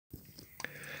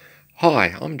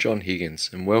Hi, I'm John Higgins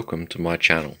and welcome to my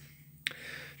channel.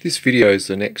 This video is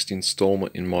the next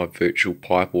installment in my virtual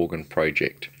pipe organ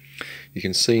project. You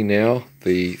can see now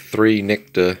the 3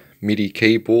 Nectar MIDI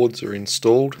keyboards are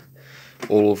installed.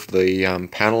 All of the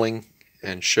panelling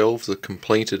and shelves are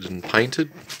completed and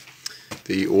painted.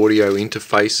 The audio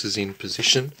interface is in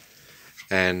position,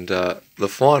 and the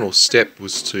final step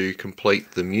was to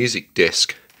complete the music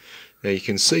desk. Now you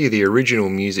can see the original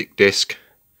music desk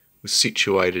was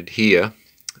situated here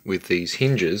with these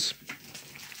hinges,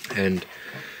 and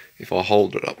if I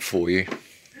hold it up for you,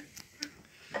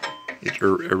 it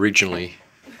originally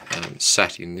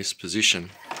sat in this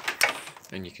position,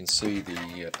 and you can see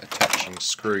the attaching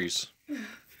screws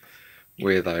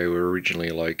where they were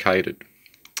originally located.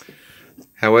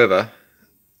 However,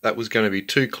 that was going to be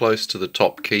too close to the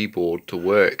top keyboard to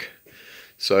work,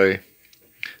 so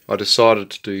I decided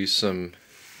to do some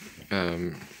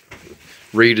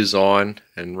redesign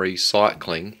and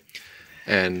recycling,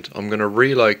 and I'm going to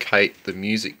relocate the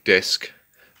music desk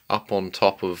up on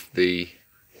top of the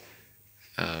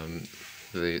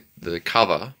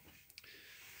cover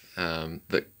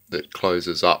that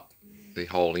closes up the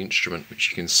whole instrument, which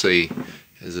you can see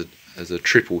as a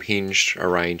triple hinged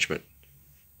arrangement,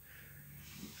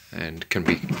 and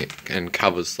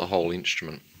covers the whole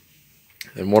instrument.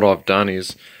 And what I've done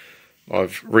is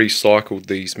I've recycled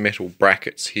these metal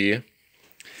brackets here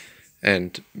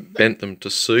and bent them to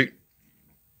suit,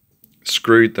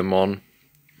 screwed them on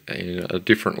in a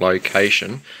different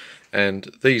location,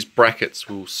 and these brackets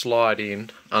will slide in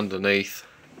underneath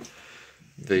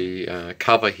the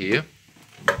cover here,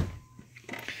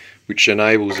 which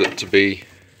enables it to be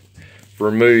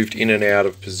removed in and out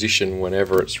of position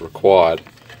whenever it's required.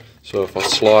 So if I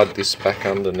slide this back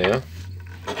under now,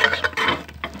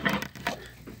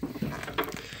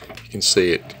 you can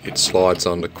see it slides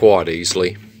under quite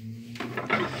easily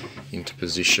into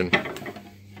position,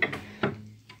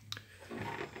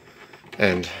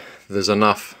 and there's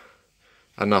enough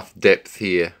depth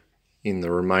here in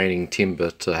the remaining timber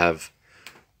to have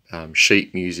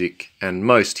sheet music, and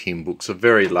most hymn books, a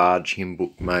very large hymn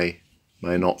book may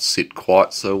not sit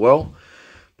quite so well,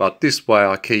 but this way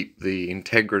I keep the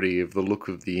integrity of the look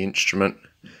of the instrument,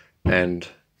 and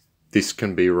this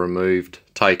can be removed,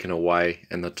 taken away,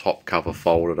 and the top cover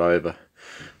folded over.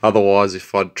 Otherwise,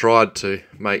 if I'd tried to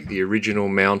make the original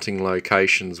mounting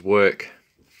locations work,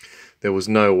 there was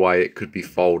no way it could be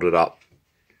folded up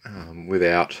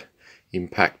without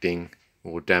impacting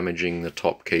or damaging the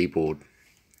top keyboard.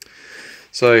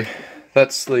 So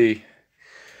that's the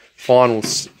final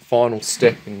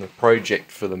step in the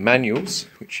project for the manuals,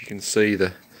 which you can see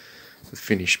the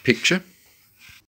finished picture.